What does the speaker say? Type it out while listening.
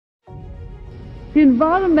The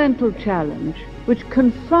environmental challenge, which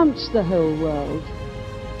confronts the whole world,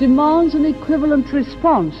 demands an equivalent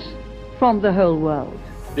response from the whole world.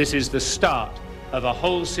 This is the start of a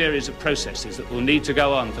whole series of processes that will need to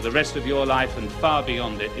go on for the rest of your life and far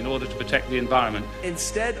beyond it in order to protect the environment.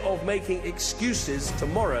 Instead of making excuses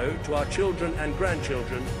tomorrow to our children and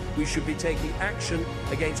grandchildren, we should be taking action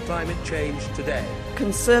against climate change today.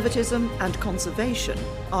 Conservatism and conservation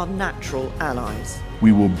are natural allies.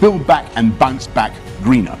 We will build back and bounce back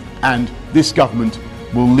greener, and this government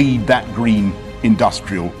will lead that green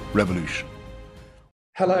industrial revolution.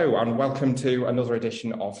 Hello and welcome to another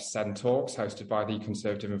edition of SEN Talks, hosted by the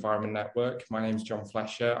Conservative Environment Network. My name's John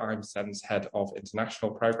Flesher, I'm SEN's Head of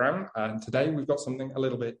International Programme, and today we've got something a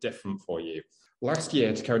little bit different for you. Last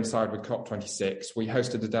year, to coincide with COP26, we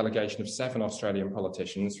hosted a delegation of 7 Australian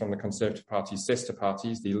politicians from the Conservative Party's sister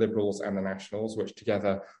parties, the Liberals and the Nationals, which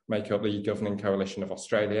together make up the governing coalition of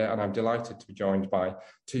Australia, and I'm delighted to be joined by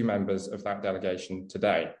 2 members of that delegation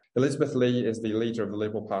today. Elizabeth Lee is the leader of the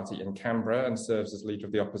Liberal Party in Canberra and serves as leader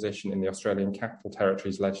of the opposition in the Australian Capital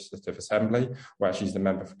Territory's Legislative Assembly, where she's the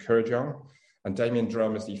member for Kurrajong. And Damien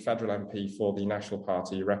Drum is the federal MP for the National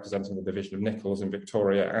Party, representing the division of Nichols in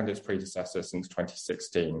Victoria and its predecessor since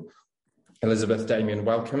 2016. Elizabeth, Damien,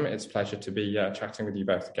 welcome. It's a pleasure to be chatting with you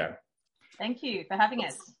both again. Thank you for having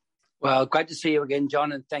us. Well, great to see you again,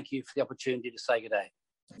 John, and thank you for the opportunity to say good day.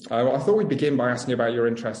 I thought we'd begin by asking about your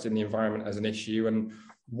interest in the environment as an issue, and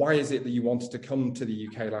why is it that you wanted to come to the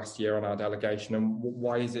UK last year on our delegation, and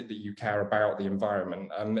why is it that you care about the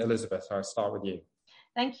environment? Elizabeth, I'll start with you.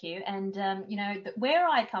 Thank you. And, where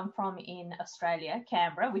I come from in Australia,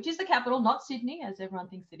 Canberra, which is the capital, not Sydney, as everyone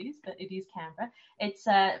thinks it is, but it is Canberra. It's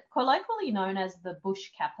colloquially known as the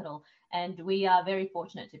bush capital. And we are very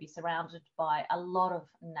fortunate to be surrounded by a lot of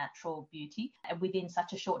natural beauty within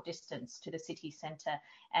such a short distance to the city centre.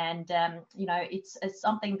 And, it's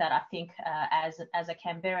something that I think as a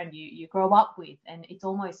Canberran you grow up with, and it's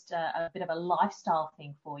almost a bit of a lifestyle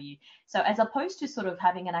thing for you. So as opposed to sort of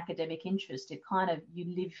having an academic interest, it kind of, you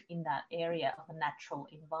live in that area of a natural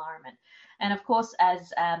environment. And of course,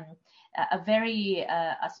 as a very,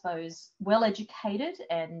 well-educated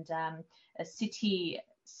and a city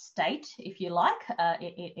state, if you like,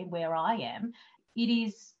 in where I am, it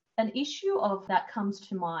is an issue of that comes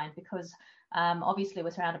to mind because obviously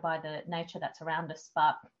we're surrounded by the nature that's around us,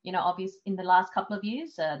 but in the last couple of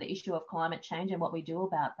years, the issue of climate change and what we do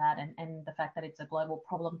about that, and the fact that it's a global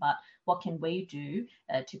problem, but what can we do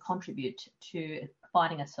to contribute to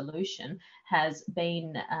finding a solution, has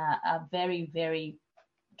been a very, very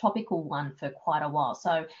topical one for quite a while.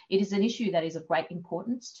 So it is an issue that is of great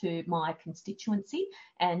importance to my constituency.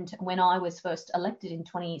 And when I was first elected in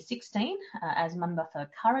 2016 as member for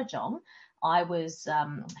Kurrajong, I was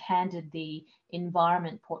handed the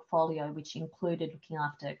environment portfolio, which included looking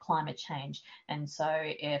after climate change. And so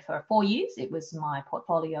for 4 years, it was my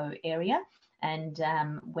portfolio area. And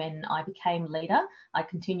when I became leader, I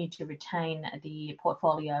continued to retain the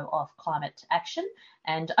portfolio of climate action.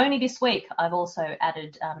 And only this week, I've also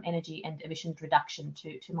added energy and emissions reduction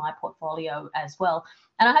to my portfolio as well.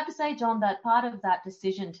 And I have to say, John, that part of that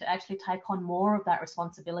decision to actually take on more of that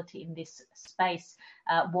responsibility in this space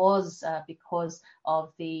was because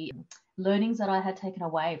of the learnings that I had taken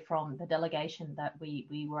away from the delegation that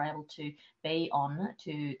we were able to be on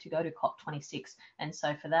to go to COP26. And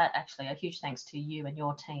so for that, actually, a huge thanks to you and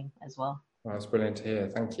your team as well. Well, that's brilliant to hear.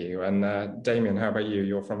 Thank you. And Damien, how about you?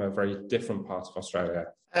 You're from a very different part of Australia.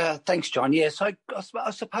 Thanks, John. Yes, I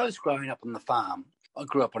suppose growing up on the farm, I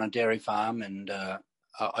grew up on a dairy farm, and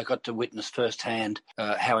I got to witness firsthand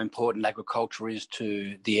how important agriculture is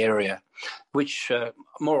to the area, which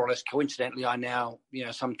more or less coincidentally, I now,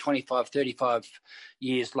 some 25, 35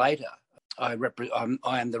 years later, I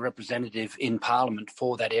am the representative in Parliament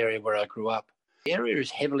for that area where I grew up. The area is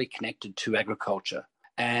heavily connected to agriculture,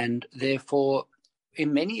 and therefore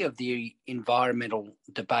in many of the environmental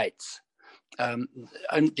debates, and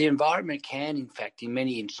the environment can, in fact, in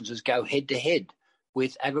many instances, go head-to-head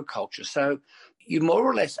with agriculture. So you more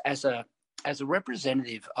or less, as a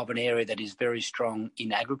representative of an area that is very strong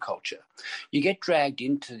in agriculture, you get dragged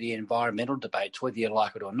into the environmental debates, whether you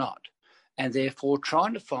like it or not. And therefore,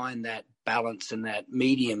 trying to find that balance and that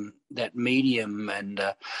medium and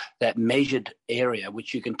that measured area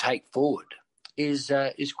which you can take forward is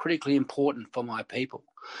critically important for my people.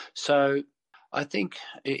 So I think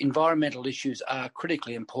environmental issues are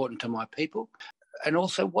critically important to my people. And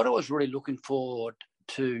also what I was really looking forward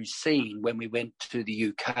to seeing when we went to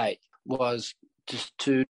the UK was just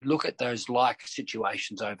to look at those like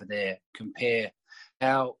situations over there, compare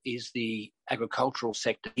how is the agricultural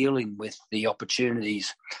sector dealing with the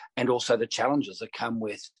opportunities and also the challenges that come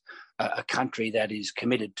with a country that is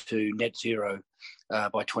committed to net zero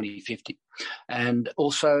by 2050. And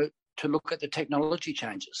also to look at the technology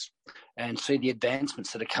changes and see the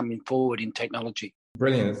advancements that are coming forward in technology.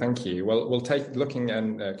 Brilliant, thank you. Well, we'll take looking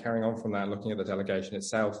and carrying on from that, looking at the delegation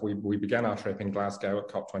itself. We began our trip in Glasgow at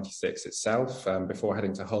COP26 itself before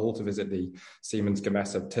heading to Hull to visit the Siemens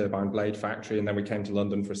Gamesa turbine blade factory, and then we came to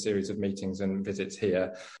London for a series of meetings and visits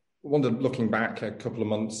here. I wonder, looking back a couple of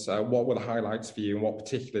months, what were the highlights for you, and what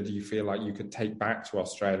particular do you feel like you could take back to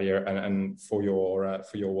Australia and for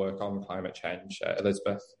your work on climate change,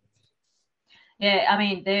 Elizabeth? Yeah, I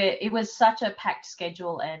mean, it was such a packed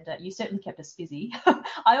schedule, and you certainly kept us busy.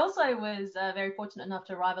 I also was very fortunate enough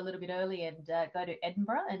to arrive a little bit early and go to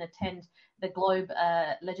Edinburgh and attend the Globe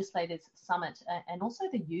Legislators Summit and also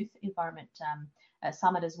the Youth Environment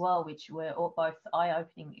Summit as well, which were both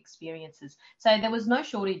eye-opening experiences. So there was no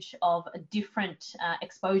shortage of different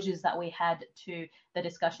exposures that we had to the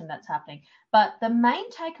discussion that's happening. But the main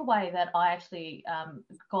takeaway that I actually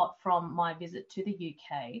got from my visit to the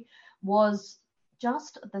UK was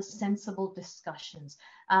just the sensible discussions.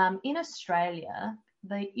 In Australia,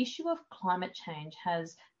 the issue of climate change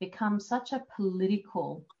has become such a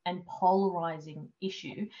political and polarizing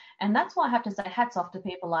issue. And that's why I have to say hats off to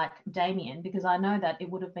people like Damien, because I know that it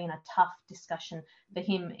would have been a tough discussion for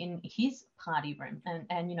him in his party room.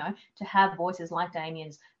 And you know, to have voices like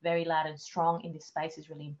Damien's very loud and strong in this space is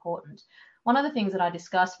really important. One of the things that I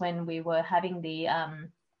discussed when we were having the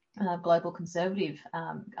Global Conservative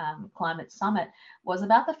Climate Summit was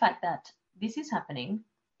about the fact that this is happening,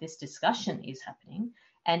 this discussion is happening,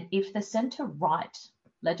 and if the centre-right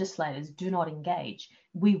legislators do not engage,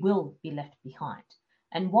 we will be left behind.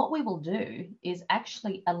 And what we will do is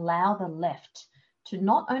actually allow the left to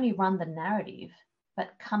not only run the narrative,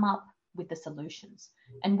 but come up with the solutions.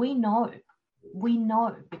 And we know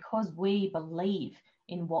because we believe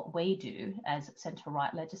in what we do as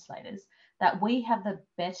centre-right legislators, that we have the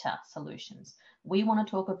better solutions. We want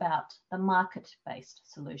to talk about the market-based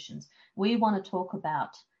solutions. We want to talk about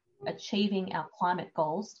achieving our climate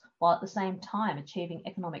goals while at the same time achieving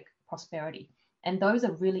economic prosperity. And those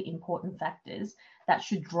are really important factors that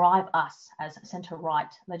should drive us as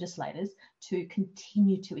centre-right legislators to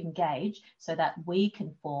continue to engage so that we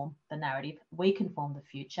can form the narrative, we can form the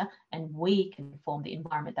future, and we can form the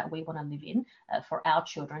environment that we want to live in for our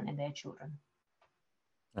children and their children.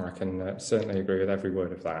 I can certainly agree with every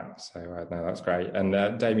word of that. So no, that's great.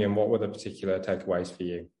 And Damien, what were the particular takeaways for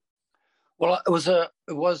you? Well,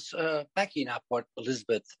 it was backing up what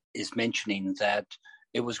Elizabeth is mentioning, that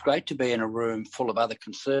it was great to be in a room full of other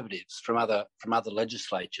Conservatives from other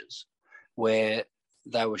legislatures, where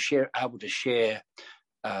they were able to share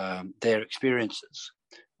their experiences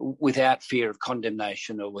without fear of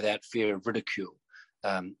condemnation or without fear of ridicule,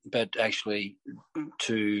 but actually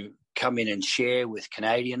to come in and share with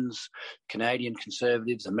Canadians, Canadian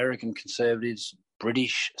Conservatives, American Conservatives,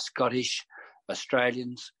 British, Scottish,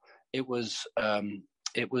 Australians. It was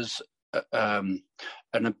an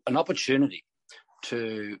opportunity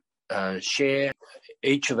to share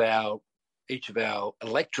each of our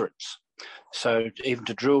electorates. So even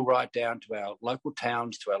to drill right down to our local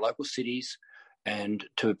towns, to our local cities, and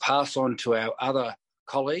to pass on to our other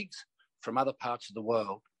colleagues from other parts of the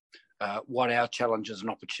world what our challenges and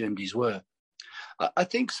opportunities were. I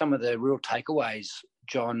think some of the real takeaways,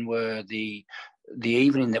 John, were the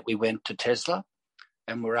evening that we went to Tesla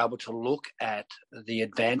and were able to look at the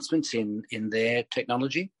advancements in their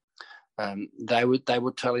technology. They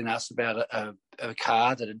were telling us about a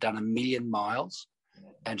car that had done 1 million miles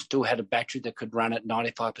and still had a battery that could run at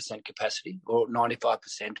 95% capacity or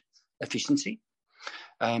 95% efficiency.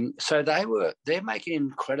 So they're making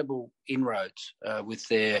incredible inroads with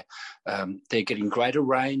they're getting greater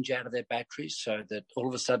range out of their batteries, so that all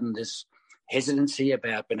of a sudden this hesitancy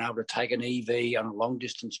about being able to take an EV on a long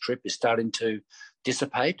distance trip is starting to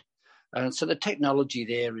dissipate. So the technology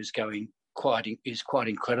there is quite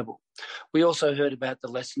incredible. We also heard about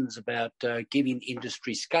the lessons about giving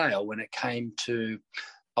industry scale when it came to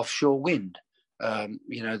offshore wind.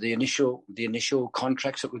 The initial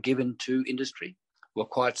contracts that were given to industry were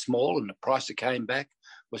quite small, and the price that came back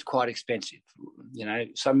was quite expensive.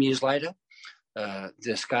 Some years later,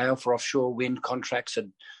 the scale for offshore wind contracts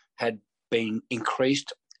had been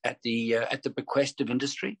increased at the bequest of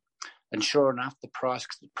industry, and sure enough, the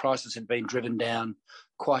prices had been driven down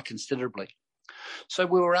quite considerably. So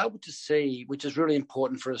we were able to see, which is really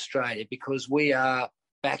important for Australia, because we are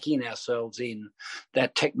backing ourselves in,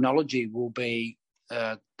 that technology will be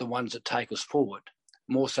the ones that take us forward,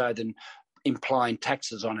 more so than implying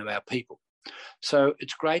taxes on our people. So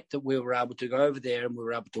it's great that we were able to go over there and we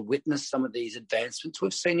were able to witness some of these advancements.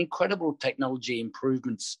 We've seen incredible technology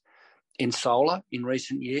improvements in solar in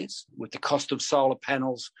recent years, with the cost of solar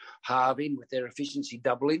panels halving, with their efficiency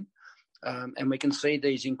doubling. And we can see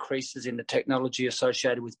these increases in the technology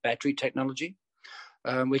associated with battery technology.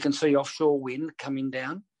 We can see offshore wind coming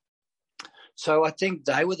down. So I think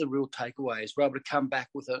they were the real takeaways. We're able to come back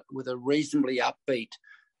with a reasonably upbeat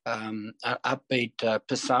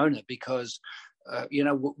persona, because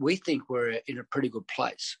we think we're in a pretty good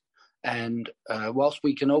place. And whilst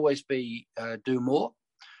we can always do more,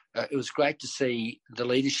 it was great to see the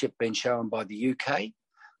leadership being shown by the UK,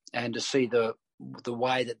 and to see the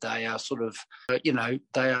way that they are sort of,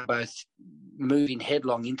 they are both moving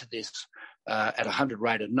headlong into this at 100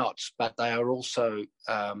 rate of knots, but they are also,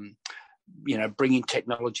 bringing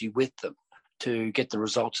technology with them to get the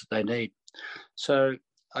results that they need. So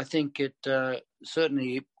I think it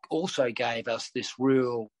certainly also gave us this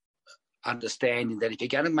real understanding that if you're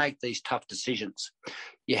going to make these tough decisions,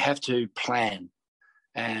 you have to plan.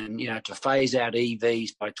 And, to phase out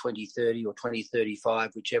EVs by 2030 or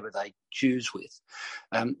 2035, whichever they choose with,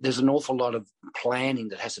 there's an awful lot of planning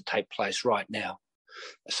that has to take place right now.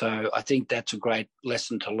 So I think that's a great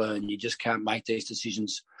lesson to learn. You just can't make these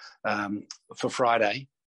decisions for Friday,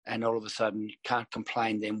 and all of a sudden you can't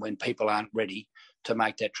complain then when people aren't ready to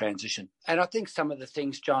make that transition. And I think some of the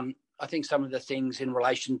things, John, in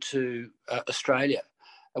relation to Australia,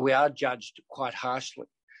 we are judged quite harshly.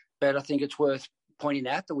 But I think it's worth pointing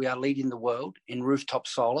out that we are leading the world in rooftop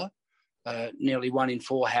solar. Nearly 1 in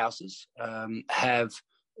 4 houses have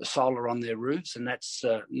solar on their roofs, and that's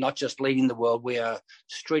not just leading the world, we are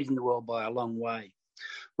streeting the world by a long way.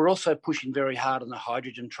 We're also pushing very hard on the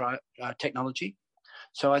hydrogen technology.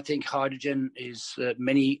 So I think hydrogen is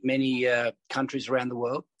many countries around the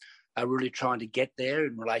world are really trying to get there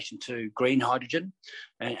in relation to green hydrogen,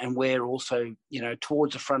 and we're also,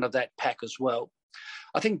 towards the front of that pack as well.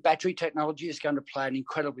 I think battery technology is going to play an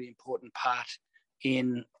incredibly important part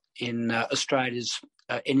in Australia's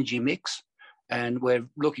energy mix, and we're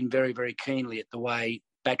looking very, very keenly at the way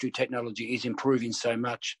battery technology is improving so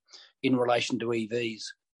much in relation to EVs.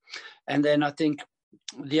 And then I think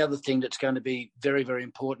the other thing that's going to be very, very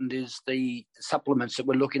important is the supplements that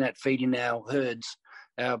we're looking at feeding our herds,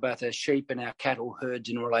 both our sheep and our cattle herds,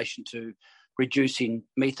 in relation to reducing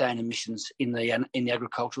methane emissions in the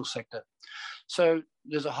agricultural sector. So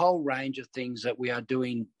there's a whole range of things that we are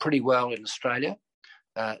doing pretty well in Australia.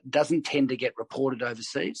 Doesn't tend to get reported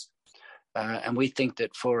overseas. And we think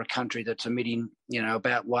that for a country that's emitting,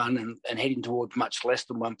 about 1 and heading towards much less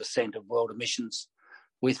than 1% of world emissions,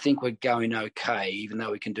 we think we're going okay, even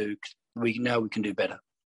though we know we can do better.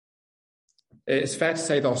 It's fair to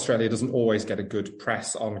say that Australia doesn't always get a good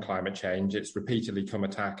press on climate change. It's repeatedly come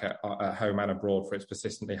attack at home and abroad for its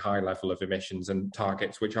persistently high level of emissions and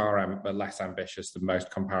targets which are less ambitious than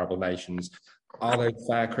most comparable nations. Are those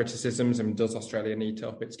fair criticisms, and does Australia need to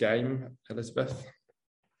up its game, Elizabeth?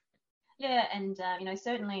 Yeah, and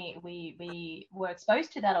certainly we were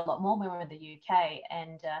exposed to that a lot more when we were in the UK,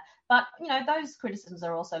 but those criticisms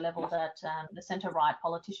are also levelled at the centre-right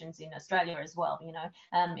politicians in Australia as well.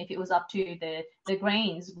 If it was up to the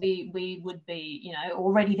Greens, we would be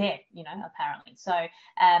already there. Apparently. So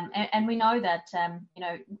and we know that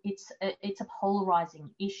it's a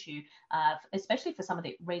polarising issue, especially for some of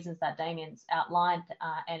the reasons that Damien's outlined,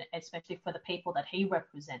 and especially for the people that he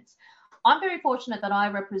represents. I'm very fortunate that I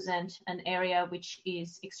represent an area which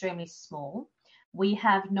is extremely small. We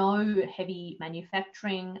have no heavy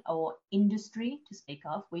manufacturing or industry to speak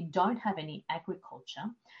of. We don't have any agriculture.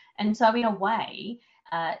 And so in a way,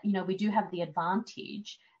 we do have the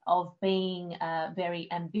advantage of being very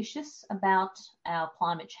ambitious about our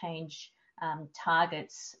climate change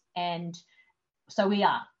targets. And so we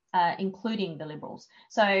are. Including the Liberals.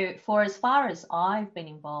 So for as far as I've been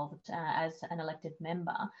involved as an elected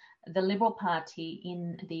member, the Liberal Party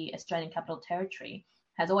in the Australian Capital Territory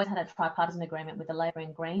has always had a tripartisan agreement with the Labor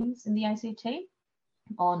and Greens in the ACT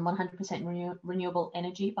on 100% renewable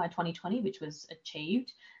energy by 2020, which was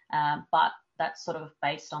achieved. But that's sort of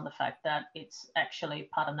based on the fact that it's actually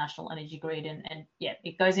part of National Energy Grid. And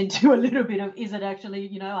it goes into a little bit of, is it actually,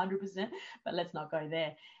 100%? But let's not go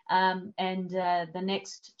there. And the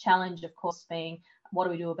next challenge, of course, being what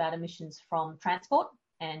do we do about emissions from transport?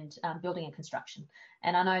 and building and construction.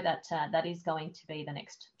 And I know that that is going to be the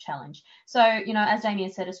next challenge. So, as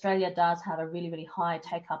Damien said, Australia does have a really, really high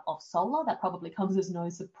take-up of solar. That probably comes as no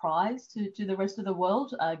surprise to the rest of the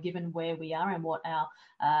world, given where we are and what our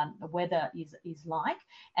weather is like.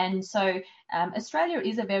 And so Australia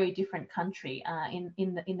is a very different country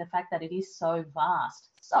in the fact that it is so vast,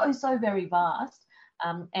 so very vast,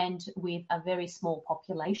 and with a very small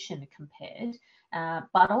population compared.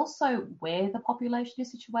 But also where the population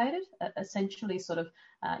is situated, essentially sort of,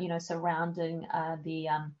 surrounding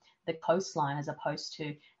the coastline as opposed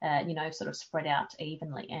to, sort of spread out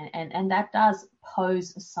evenly. And that does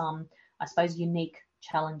pose some, I suppose, unique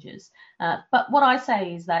challenges. But what I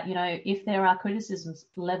say is that, if there are criticisms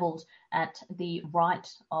levelled at the right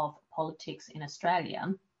of politics in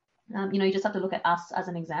Australia, you just have to look at us as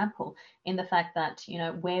an example in the fact that,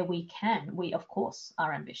 where we can, we of course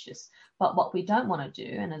are ambitious. But what we don't want to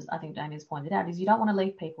do, and as I think Damien's pointed out, is you don't want to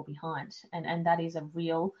leave people behind. And that is a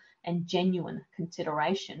real and genuine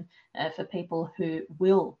consideration for people who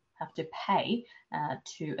will have to pay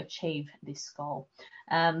to achieve this goal.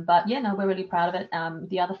 But we're really proud of it.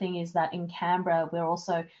 The other thing is that in Canberra, we're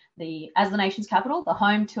also as the nation's capital, the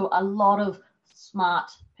home to a lot of smart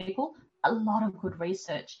people, a lot of good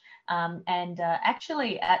research.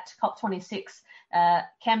 Actually at COP26,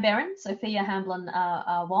 Canberran, Sophia Hamblin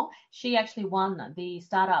Wong, she actually won the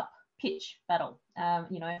startup pitch battle, at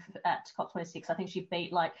COP26. I think she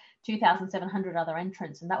beat like 2,700 other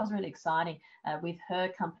entrants. And that was really exciting with her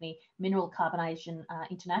company, Mineral Carbonation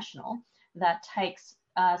International, that takes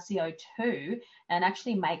CO2 and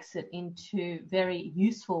actually makes it into very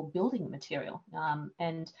useful building material.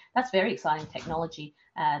 And that's very exciting technology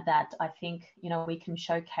that I think, we can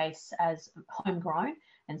showcase as homegrown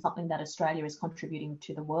and something that Australia is contributing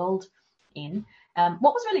to the world in.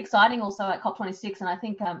 What was really exciting also at COP26, and I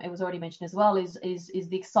think it was already mentioned as well, is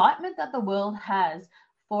the excitement that the world has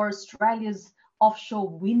for Australia's offshore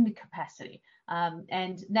wind capacity.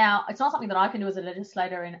 And now it's not something that I can do as a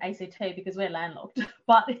legislator in ACT because we're landlocked,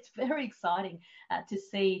 but it's very exciting to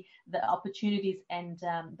see the opportunities and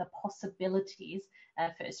the possibilities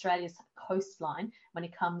for Australia's coastline when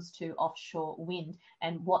it comes to offshore wind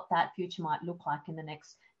and what that future might look like in the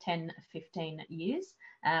next 10, 15 years.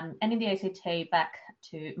 And in the ACT, back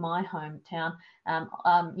to my hometown,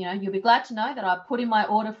 you'll be glad to know that I've put in my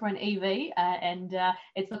order for an EV, and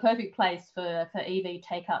it's the perfect place for EV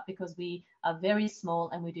take-up because we are very small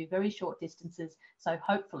and we do very short distances. So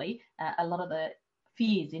hopefully a lot of the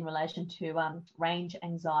fears in relation to range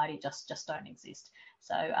anxiety just don't exist.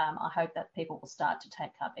 So I hope that people will start to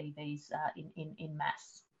take up EVs in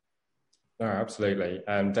mass. No, absolutely.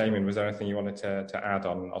 Damien, was there anything you wanted to add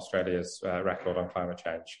on Australia's record on climate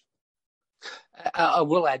change? I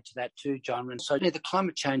will add to that too, John. So the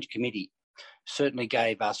Climate Change Committee certainly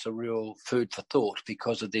gave us a real food for thought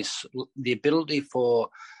because of this, the ability for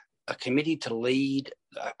a committee to lead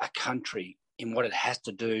a country in what it has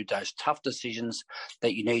to do, those tough decisions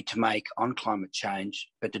that you need to make on climate change,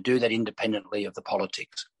 but to do that independently of the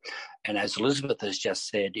politics. And as Elizabeth has just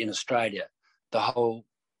said, in Australia, the whole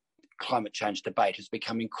climate change debate has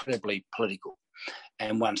become incredibly political.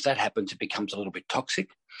 And once that happens, it becomes a little bit toxic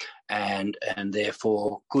and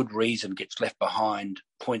therefore good reason gets left behind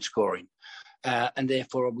point scoring. And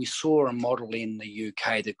therefore we saw a model in the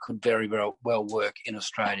UK that could very, very well work in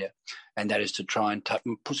Australia, and that is to try and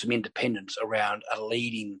put some independence around a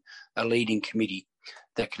leading committee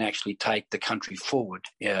that can actually take the country forward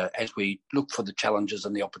as we look for the challenges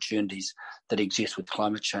and the opportunities that exist with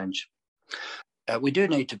climate change. We do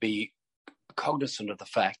need to be cognizant of the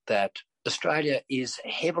fact that Australia is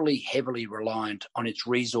heavily reliant on its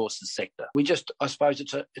resources sector. I suppose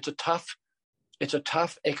it's a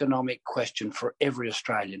tough economic question for every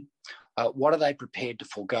Australian. What are they prepared to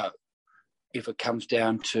forego if it comes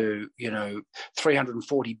down to,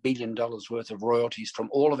 $340 billion worth of royalties from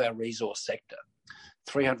all of our resource sector?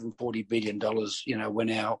 $340 billion,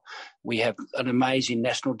 when we have an amazing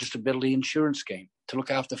national disability insurance scheme to look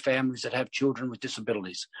after families that have children with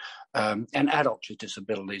disabilities and adults with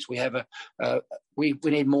disabilities. We have we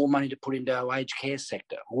need more money to put into our aged care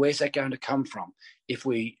sector. Where's that going to come from if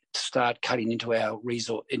we start cutting into our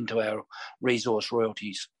resource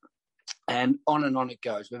royalties? And on it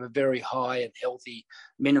goes. We have a very high and healthy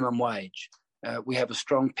minimum wage. We have a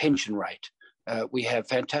strong pension rate. We have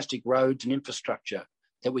fantastic roads and infrastructure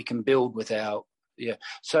that we can build with our.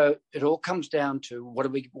 So it all comes down to what are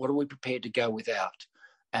we prepared to go without,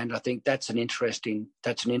 and I think that's an interesting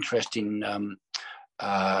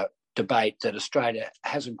debate that Australia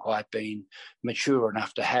hasn't quite been mature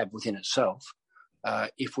enough to have within itself.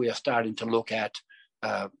 If we are starting to look at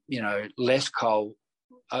less coal,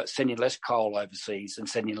 sending less coal overseas and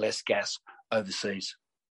sending less gas overseas.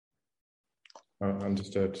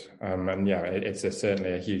 Understood. And yeah, it's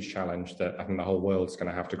certainly a huge challenge that I think the whole world's going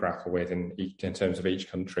to have to grapple with in terms of each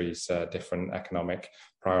country's different economic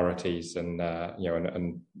priorities and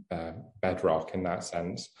bedrock in that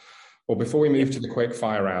sense. Well, before we move to the quick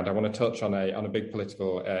fire round, I want to touch on a big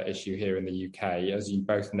political issue here in the UK. As you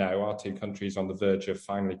both know, our two countries are on the verge of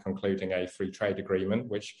finally concluding a free trade agreement,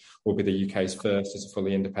 which will be the UK's first as a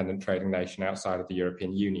fully independent trading nation outside of the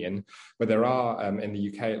European Union. But there are, in the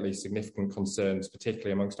UK at least, significant concerns,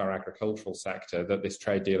 particularly amongst our agricultural sector, that this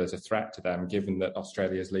trade deal is a threat to them, given that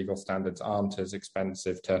Australia's legal standards aren't as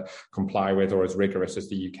expensive to comply with or as rigorous as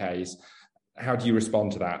the UK's. How do you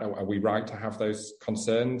respond to that? Are we right to have those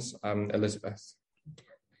concerns, Elizabeth?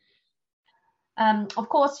 Of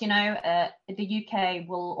course, the UK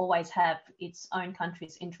will always have its own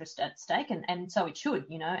country's interest at stake, and so it should,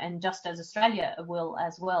 and just as Australia will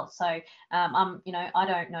as well. So, I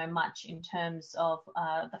don't know much in terms of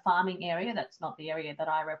the farming area. That's not the area that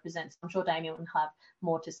I represent. So I'm sure Damien will have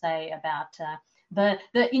more to say about the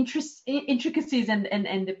intricacies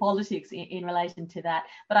and the politics in relation to that.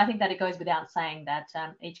 But I think that it goes without saying that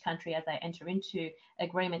each country, as they enter into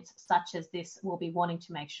agreements such as this, will be wanting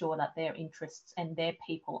to make sure that their interests and their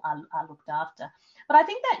people are looked after. But I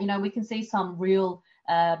think that, we can see some real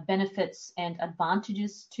benefits and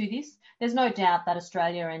advantages to this. There's no doubt that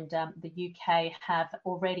Australia and the UK have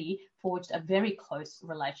already forged a very close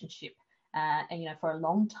relationship for a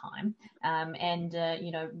long time.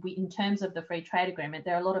 We, in terms of the free trade agreement,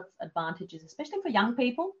 there are a lot of advantages, especially for young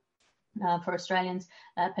people, for Australians,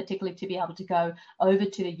 particularly to be able to go over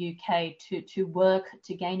to the UK to work,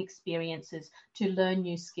 to gain experiences, to learn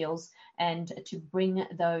new skills, and to bring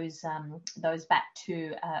those back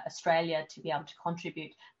to Australia to be able to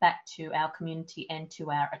contribute back to our community and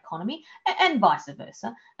to our economy, and vice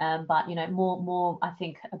versa. But more I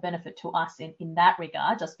think a benefit to us in that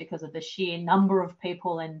regard, just because of the sheer number of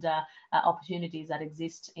people and opportunities that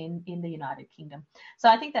exist in the United Kingdom. So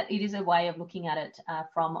I think that it is a way of looking at it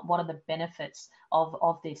from what are the benefits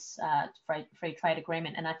of this free trade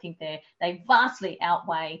agreement, and I think they vastly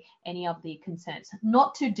outweigh any of the concerns.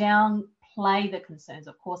 Not to downplay the concerns,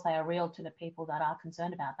 of course they are real to the people that are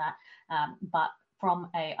concerned about that, but from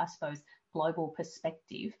a, I suppose, global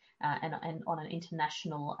perspective and on an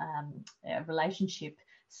international relationship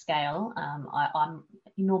scale, I'm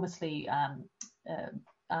enormously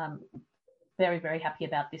very, very happy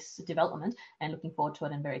about this development and looking forward to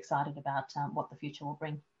it, and very excited about what the future will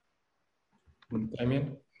bring.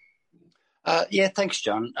 Damien? Thanks,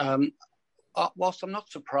 John. Whilst I'm not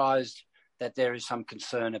surprised that there is some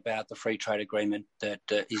concern about the free trade agreement that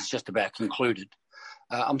is just about concluded,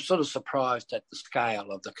 I'm sort of surprised at the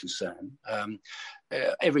scale of the concern.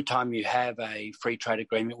 Every time you have a free trade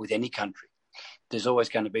agreement with any country, there's always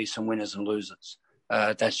going to be some winners and losers.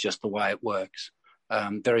 That's just the way it works.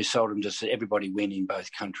 Very seldom does everybody win in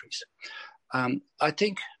both countries. I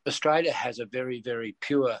think Australia has a very, very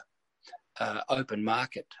pure open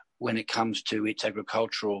market when it comes to its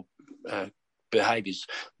agricultural behaviours.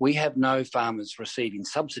 We have no farmers receiving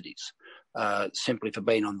subsidies simply for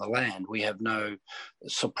being on the land. We have no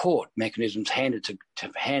support mechanisms handed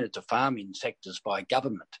to farming sectors by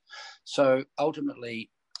government. So ultimately,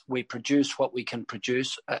 we produce what we can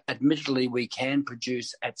produce. Admittedly, we can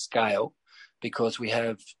produce at scale because we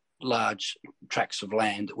have large tracts of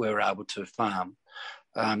land that we're able to farm.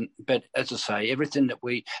 But as I say, everything that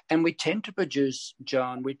we tend to produce,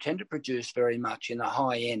 John, very much in the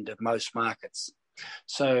high end of most markets.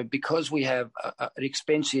 So because we have an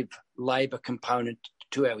expensive labour component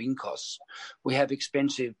to our in-costs, we have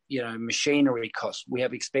expensive, machinery costs, we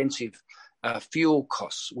have expensive fuel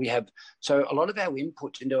costs. So a lot of our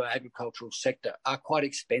inputs into our agricultural sector are quite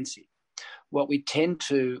expensive. What we tend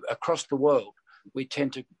to, across the world, we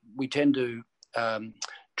tend to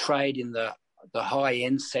trade in the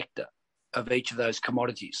high-end sector of each of those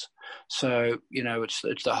commodities. So,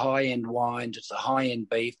 it's the high-end wines, it's the high-end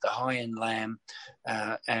beef, the high-end lamb,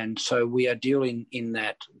 and so we are dealing in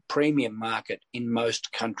that premium market in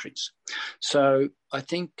most countries. So I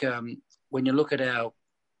think when you look at our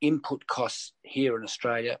input costs here in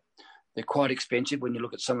Australia, they're quite expensive when you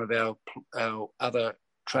look at some of our other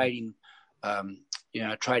trading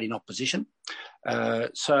opposition.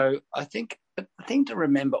 So I think the thing to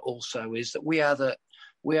remember also is that we are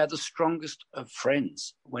the strongest of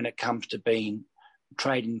friends when it comes to being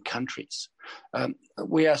trading countries.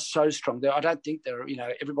 We are so strong. I don't think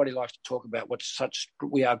everybody likes to talk about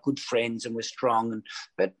we are good friends and we're strong,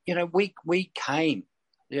 but we came.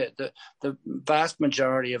 Yeah, the vast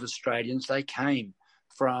majority of Australians, they came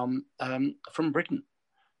from Britain.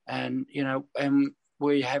 And, and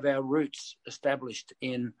we have our roots established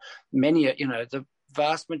in many, the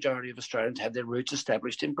vast majority of Australians have their roots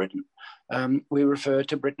established in Britain. We refer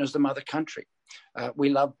to Britain as the mother country. We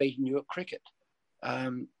love beating you at cricket.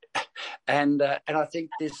 And I think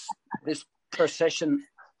this procession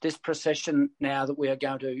now that we are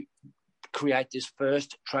going to create this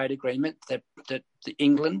first trade agreement that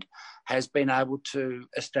England has been able to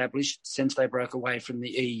establish since they broke away from the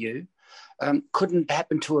EU, couldn't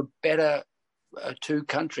happen to a better two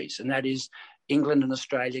countries, and that is England and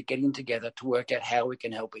Australia getting together to work out how we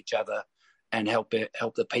can help each other and help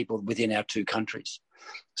the people within our two countries.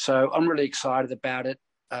 So I'm really excited about it.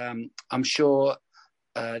 I'm sure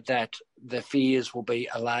that the fears will be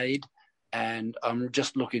allayed, and I'm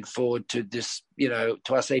just looking forward to this,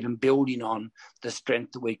 to us even building on the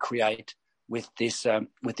strength that we create with this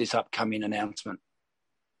upcoming announcement.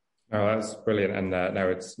 Oh, that's brilliant. And no,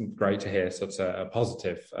 it's great to hear such a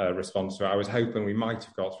positive response to it. I was hoping we might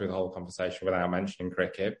have got through the whole conversation without mentioning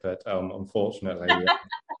cricket, but unfortunately,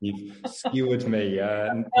 you've skewered me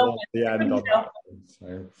towards the end on that.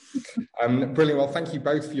 So, brilliant. Well, thank you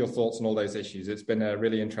both for your thoughts on all those issues. It's been a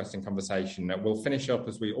really interesting conversation. We'll finish up,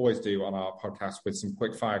 as we always do on our podcast, with some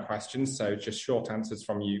quick fire questions. So just short answers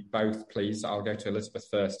from you both, please. I'll go to Elizabeth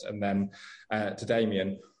first and then to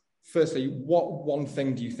Damien. Firstly, what one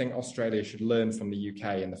thing do you think Australia should learn from the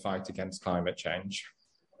UK in the fight against climate change?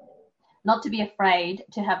 Not to be afraid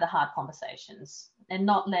to have the hard conversations and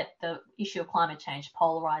not let the issue of climate change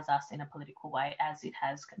polarise us in a political way as it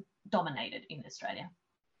has dominated in Australia.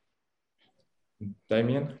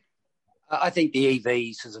 Damien? I think the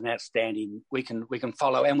EVs is an outstanding, we can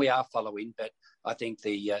follow, and we are following, but I think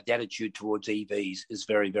the attitude towards EVs is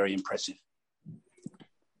very, very impressive.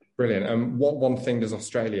 Brilliant. What one thing does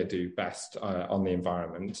Australia do best on the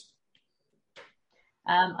environment?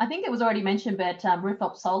 I think it was already mentioned, but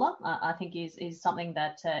rooftop solar, I think, is something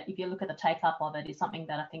that, if you look at the take-up of it, is something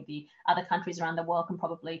that I think the other countries around the world can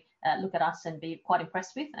probably look at us and be quite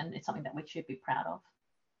impressed with, and it's something that we should be proud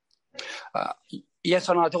of. Yes,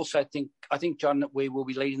 and I'd also think, John, that we will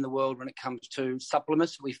be leading the world when it comes to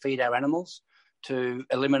supplements that we feed our animals to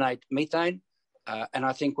eliminate methane. And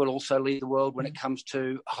I think we'll also lead the world when it comes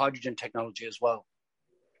to hydrogen technology as well.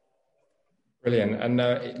 Brilliant. And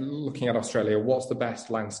looking at Australia, what's the best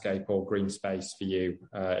landscape or green space for you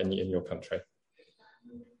in your country?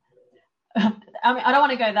 I mean, I don't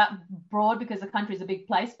want to go that broad because the country is a big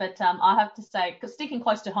place, but I have to say, because sticking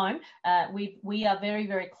close to home, we are very,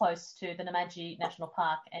 very close to the Namadgi National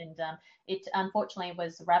Park, and it unfortunately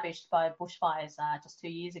was ravished by bushfires just 2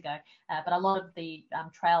 years ago. But a lot of the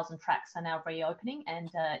trails and tracks are now reopening, and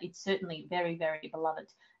it's certainly very, very beloved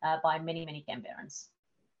by many, many Canberrans.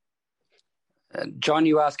 John,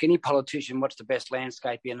 you ask any politician what's the best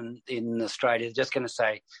landscape in Australia, they're just going to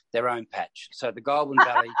say their own patch. So the Goulburn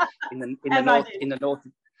Valley in the north,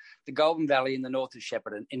 the Goulburn Valley in the north of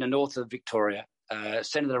Shepparton, in the north of Victoria,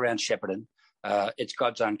 centred around Shepparton, it's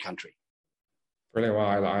God's own country. Brilliant.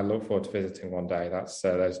 Well, I look forward to visiting one day. That's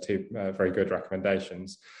those two very good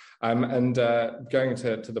recommendations. And going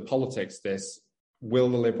to the politics, will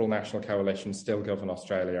the Liberal National Coalition still govern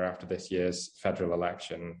Australia after this year's federal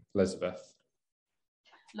election? Elizabeth?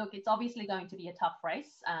 Look, it's obviously going to be a tough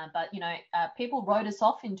race, but, people wrote us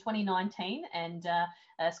off in 2019 and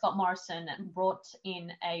Scott Morrison brought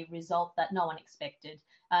in a result that no one expected.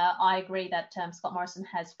 I agree that Scott Morrison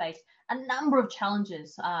has faced a number of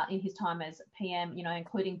challenges in his time as PM,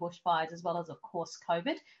 including bushfires as well as, of course,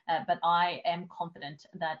 COVID. But I am confident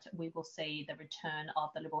that we will see the return of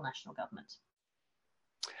the Liberal National Government.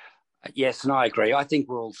 Yes, and I agree. I think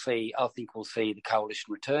we'll see the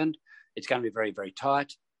coalition returned. It's going to be very, very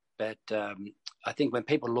tight. But I think when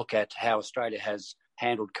people look at how Australia has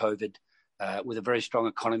handled COVID with a very strong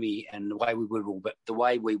economy and the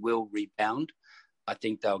way we will rebound, I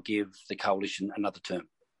think they'll give the coalition another term.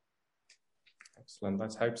 Excellent.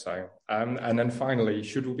 Let's hope so. And then finally,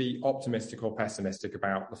 should we be optimistic or pessimistic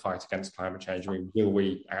about the fight against climate change? I mean, will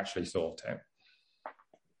we actually sort it?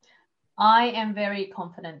 I am very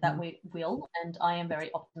confident that we will, and I am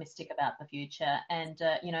very optimistic about the future. And,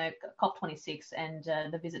 COP26 and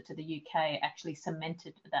the visit to the UK actually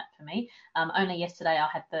cemented that for me. Only yesterday I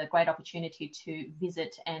had the great opportunity to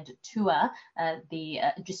visit and tour the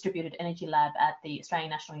Distributed Energy Lab at the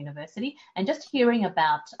Australian National University. And just hearing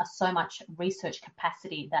about so much research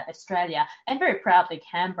capacity that Australia, and very proudly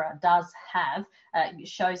Canberra, does have,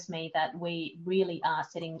 shows me that we really are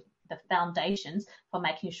setting the foundations for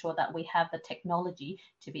making sure that we have the technology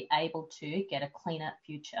to be able to get a cleaner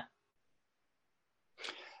future.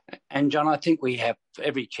 And John, I think we have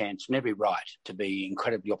every chance and every right to be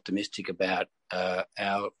incredibly optimistic about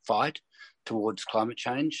our fight towards climate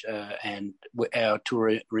change and to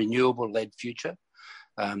a renewable-led future.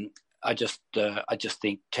 I just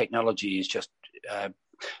think technology is just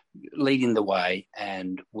leading the way,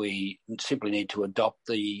 and we simply need to adopt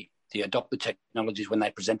the technologies when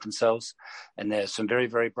they present themselves. And there's some very,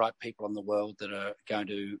 very bright people in the world that are going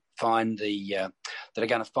to find the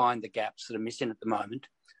gaps that are missing at the moment.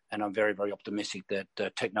 And I'm very, very optimistic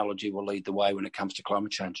that technology will lead the way when it comes to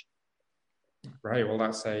climate change. Great. Well,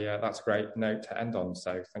 that's a great note to end on.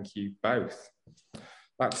 So thank you both.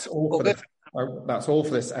 That's all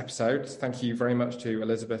for this episode. Thank you very much to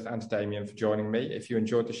Elizabeth and to Damien for joining me. If you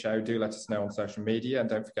enjoyed the show, do let us know on social media, and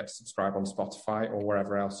don't forget to subscribe on Spotify or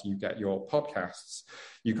wherever else you get your podcasts.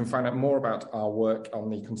 You can find out more about our work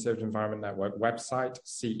on the Conservative Environment Network website,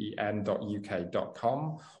 cen.uk.com,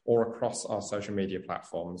 or across our social media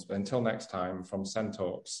platforms. But until next time, from CEN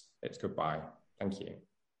Talks, it's goodbye. Thank you.